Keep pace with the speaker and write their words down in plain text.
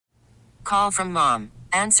call from mom.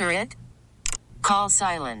 Answer it. Call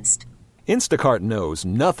silenced. Instacart knows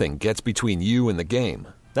nothing gets between you and the game.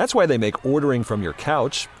 That's why they make ordering from your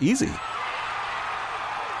couch easy.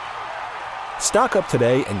 Stock up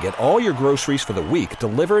today and get all your groceries for the week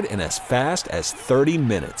delivered in as fast as 30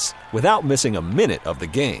 minutes without missing a minute of the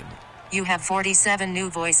game. You have 47 new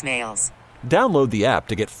voicemails. Download the app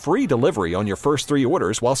to get free delivery on your first 3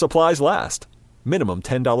 orders while supplies last. Minimum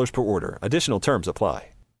 $10 per order. Additional terms apply.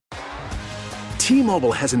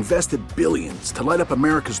 T-Mobile has invested billions to light up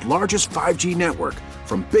America's largest 5G network,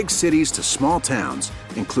 from big cities to small towns,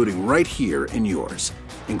 including right here in yours.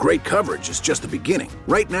 And great coverage is just the beginning.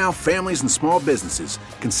 Right now, families and small businesses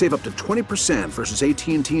can save up to 20% versus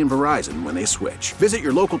AT&T and Verizon when they switch. Visit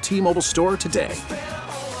your local T-Mobile store today.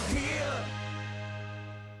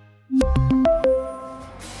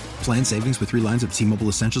 Plan savings with 3 lines of T-Mobile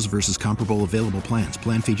Essentials versus comparable available plans.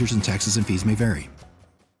 Plan features and taxes and fees may vary.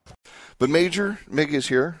 But Major Mig is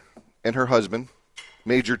here, and her husband,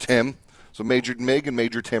 Major Tim. So Major Mig and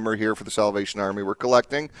Major Tim are here for the Salvation Army. We're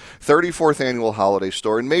collecting 34th Annual Holiday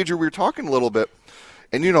Store. And Major, we were talking a little bit,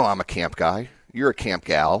 and you know I'm a camp guy. You're a camp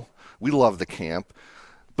gal. We love the camp.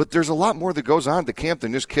 But there's a lot more that goes on at the camp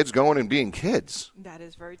than just kids going and being kids. That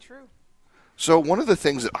is very true. So one of the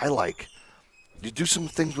things that I like, you do some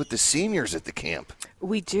things with the seniors at the camp.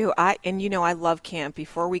 We do. I love camp.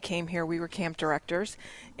 Before we came here, we were camp directors,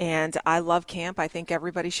 and I love camp. I think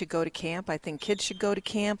everybody should go to camp. I think kids should go to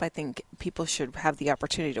camp. I think people should have the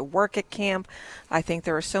opportunity to work at camp. I think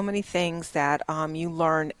there are so many things that you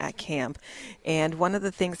learn at camp. And one of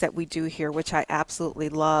the things that we do here, which I absolutely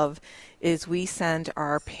love, is we send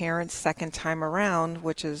our parents second time around,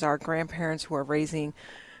 which is our grandparents who are raising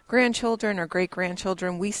grandchildren or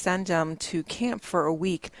great-grandchildren. We send them to camp for a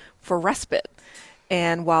week for respite.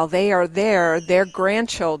 And while they are there, their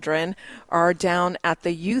grandchildren are down at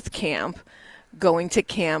the youth camp going to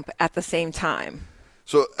camp at the same time.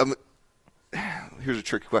 So here's a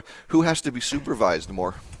tricky question. Who has to be supervised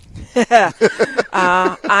more?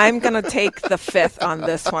 I'm going to take the fifth on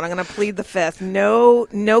this one. I'm going to plead the fifth. No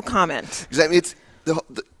comment. Because I mean, it's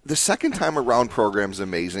the second time around program is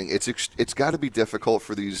amazing. It's got to be difficult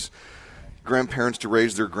for these grandparents to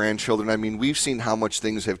raise their grandchildren. I mean, we've seen how much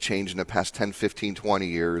things have changed in the past 10, 15, 20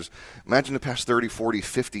 years. Imagine the past 30, 40,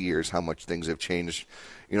 50 years, how much things have changed.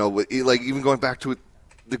 You know, like even going back to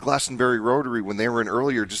the Glastonbury Rotary when they were in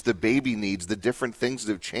earlier, just the baby needs, the different things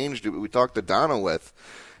that have changed. We talked to Donna with.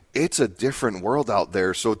 It's a different world out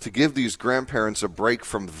there. So to give these grandparents a break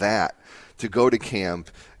from that, to go to camp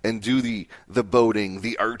and do the boating,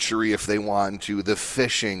 the archery if they want to, the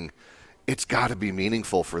fishing, it's got to be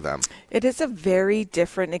meaningful for them. It is a very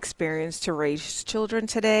different experience to raise children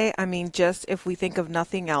today. I mean, just if we think of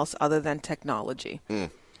nothing else other than technology,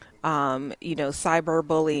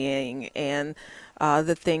 cyberbullying and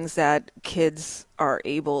the things that kids are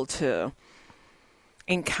able to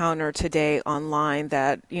encounter today online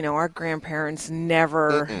that, our grandparents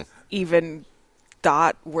never even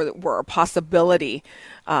thought were a possibility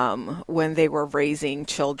when they were raising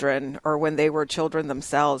children or when they were children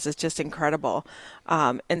themselves. Is just incredible.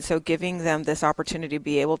 And so giving them this opportunity to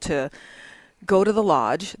be able to go to the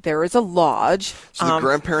lodge. There is a lodge. So the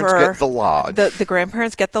grandparents get the lodge. The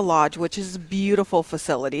grandparents get the lodge, which is a beautiful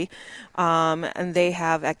facility. And they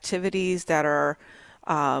have activities that are,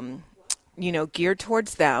 geared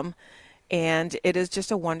towards them. And it is just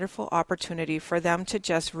a wonderful opportunity for them to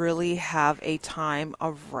just really have a time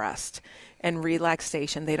of rest and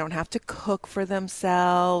relaxation. They don't have to cook for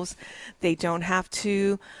themselves. They don't have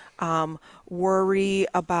to worry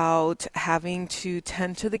about having to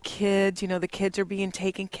tend to the kids. The kids are being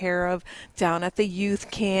taken care of down at the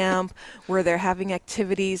youth camp where they're having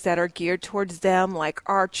activities that are geared towards them, like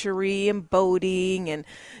archery and boating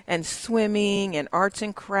and swimming and arts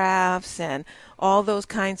and crafts and all those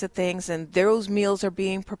kinds of things. And those meals are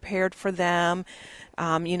being prepared for them.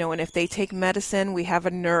 And if they take medicine, we have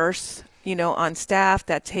a nurse, on staff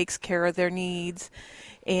that takes care of their needs.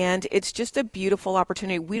 And it's just a beautiful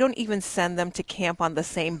opportunity. We don't even send them to camp on the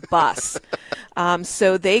same bus.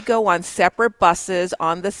 So they go on separate buses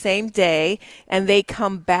on the same day, and they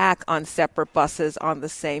come back on separate buses on the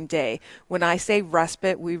same day. When I say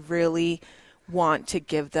respite, we really want to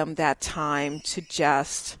give them that time to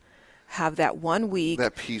just have that 1 week.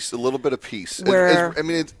 That peace, a little bit of peace. Where,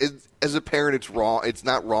 as a parent, it's wrong. It's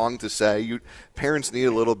not wrong to say parents need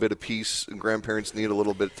a little bit of peace and grandparents need a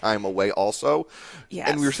little bit of time away also. Yes.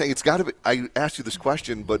 And we were saying it's got to be, I asked you this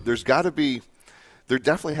question, but there's got to be there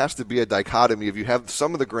definitely has to be a dichotomy. If you have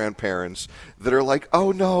some of the grandparents that are like,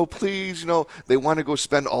 oh, no, please, they want to go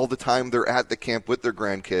spend all the time they're at the camp with their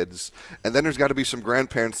grandkids. And then there's got to be some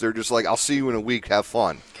grandparents that are just like, I'll see you in a week. Have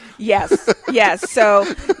fun. Yes. So,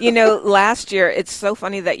 last year, it's so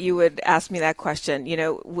funny that you would ask me that question.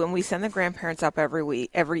 When we send the grandparents up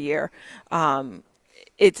every year,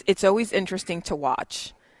 it's always interesting to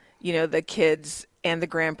watch, the kids and the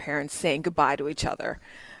grandparents saying goodbye to each other.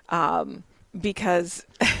 Because,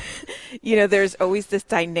 there's always this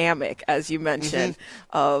dynamic, as you mentioned,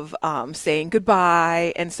 of saying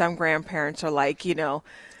goodbye. And some grandparents are like,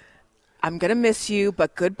 I'm going to miss you,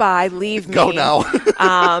 but goodbye, leave me. Go now.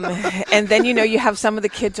 And then, you have some of the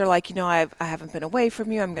kids are like, I haven't been away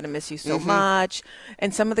from you. I'm going to miss you so much.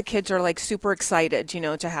 And some of the kids are like super excited,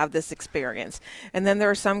 to have this experience. And then there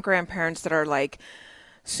are some grandparents that are like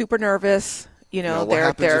super nervous. What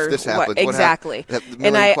happens if this happens? Exactly.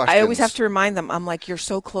 And I always have to remind them, I'm like, you're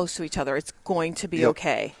so close to each other. It's going to be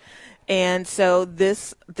okay. And so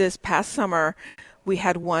this past summer, we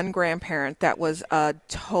had one grandparent that was a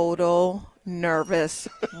total nervous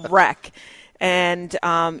wreck. And,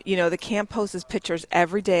 the camp posts pictures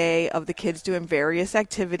every day of the kids doing various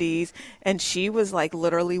activities. And she was like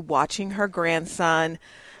literally watching her grandson.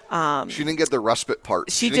 She didn't get the respite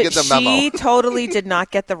part. She didn't get the memo. She totally did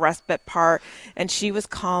not get the respite part. And she was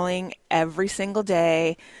calling every single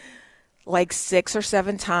day, like 6 or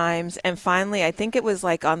 7 times. And finally, I think it was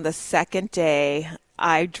like on the second day,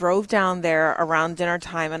 I drove down there around dinner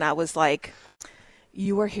time, and I was like,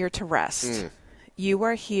 you are here to rest. You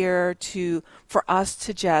are here for us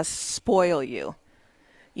to just spoil you.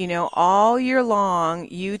 All year long,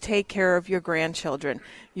 you take care of your grandchildren.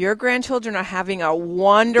 Your grandchildren are having a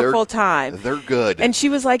wonderful time. They're good. And she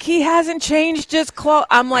was like, he hasn't changed his clothes.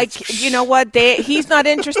 I'm like, you know what? He's not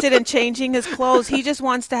interested in changing his clothes. He just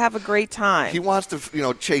wants to have a great time. He wants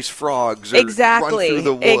to, chase frogs or run through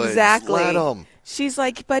the woods. Exactly. Let him. She's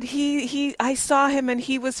like, but I saw him and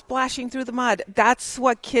he was splashing through the mud. That's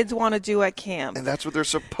what kids want to do at camp. And that's what they're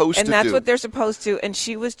supposed to do. And that's what they're supposed to. And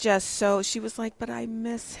she was she was like, but I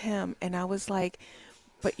miss him. And I was like,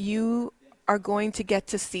 but you are going to get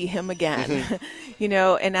to see him again.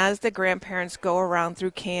 And as the grandparents go around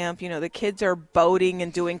through camp, the kids are boating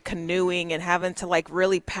and doing canoeing and having to like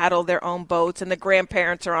really paddle their own boats. And the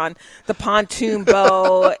grandparents are on the pontoon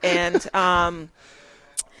boat. And,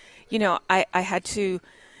 I had to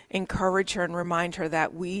encourage her and remind her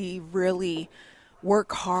that we really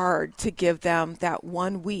work hard to give them that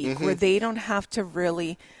 1 week where they don't have to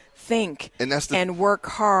really think and work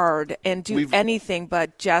hard and do anything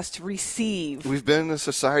but just receive. We've been in a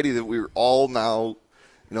society that we're all now,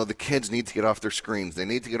 the kids need to get off their screens. They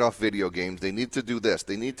need to get off video games. They need to do this.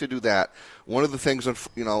 They need to do that. One of the things,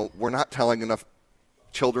 we're not telling enough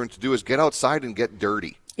children to do is get outside and get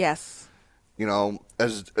dirty. Yes.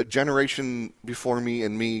 As a generation before me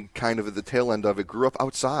and me kind of at the tail end of it grew up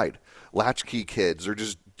outside. Latchkey kids are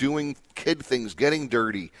just doing kid things, getting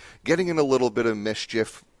dirty, getting in a little bit of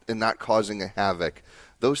mischief and not causing a havoc.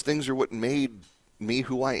 Those things are what made me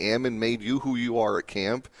who I am and made you who you are at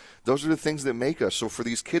camp. Those are the things that make us. So for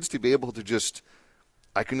these kids to be able to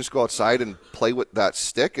I can just go outside and play with that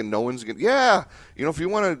stick and no one's going to, if you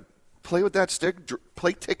want to play with that stick,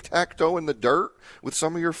 play tic-tac-toe in the dirt with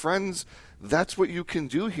some of your friends, that's what you can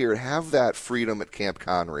do here. Have that freedom at Camp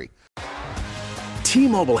Connery.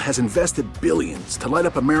 T-Mobile has invested billions to light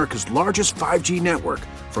up America's largest 5G network,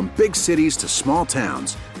 from big cities to small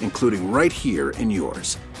towns, including right here in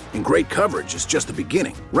yours. And great coverage is just the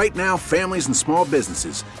beginning. Right now, families and small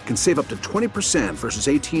businesses can save up to 20% versus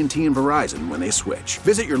AT&T and Verizon when they switch.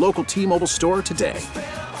 Visit your local T-Mobile store today.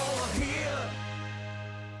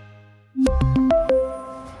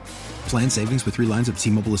 Plan savings with 3 lines of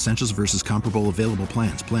T-Mobile Essentials versus comparable available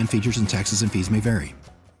plans. Plan features and taxes and fees may vary.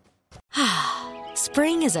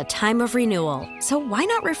 Spring is a time of renewal, so why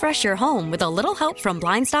not refresh your home with a little help from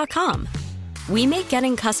Blinds.com? We make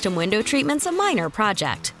getting custom window treatments a minor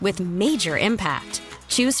project with major impact.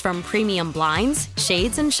 Choose from premium blinds,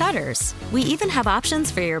 shades, and shutters. We even have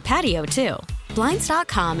options for your patio, too.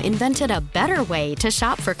 Blinds.com invented a better way to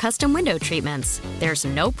shop for custom window treatments. There's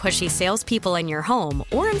no pushy salespeople in your home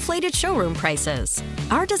or inflated showroom prices.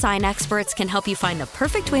 Our design experts can help you find the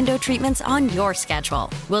perfect window treatments on your schedule.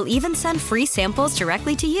 We'll even send free samples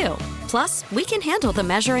directly to you. Plus, we can handle the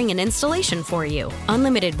measuring and installation for you.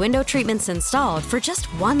 Unlimited window treatments installed for just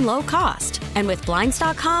one low cost. And with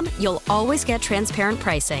Blinds.com, you'll always get transparent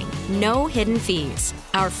pricing. No hidden fees.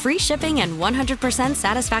 Our free shipping and 100%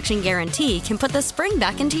 satisfaction guarantee can put the spring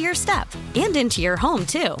back into your step and into your home,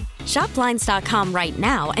 too. Shop Blinds.com right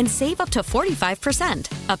now and save up to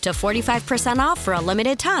 45%. Up to 45% off for a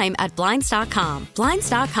limited time at Blinds.com.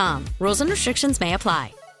 Blinds.com. Rules and restrictions may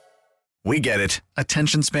apply. We get it.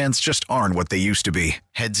 Attention spans just aren't what they used to be.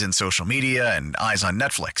 Heads in social media and eyes on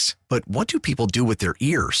Netflix. But what do people do with their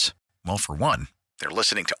ears? Well, for one, they're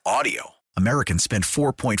listening to audio. Americans spend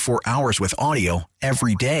 4.4 hours with audio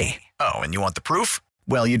every day. Oh, and you want the proof?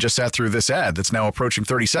 Well, you just sat through this ad that's now approaching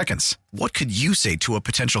 30 seconds. What could you say to a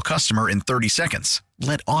potential customer in 30 seconds?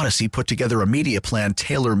 Let Odyssey put together a media plan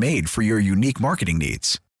tailor-made for your unique marketing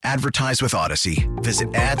needs. Advertise with Odyssey.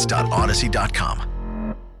 Visit ads.odyssey.com.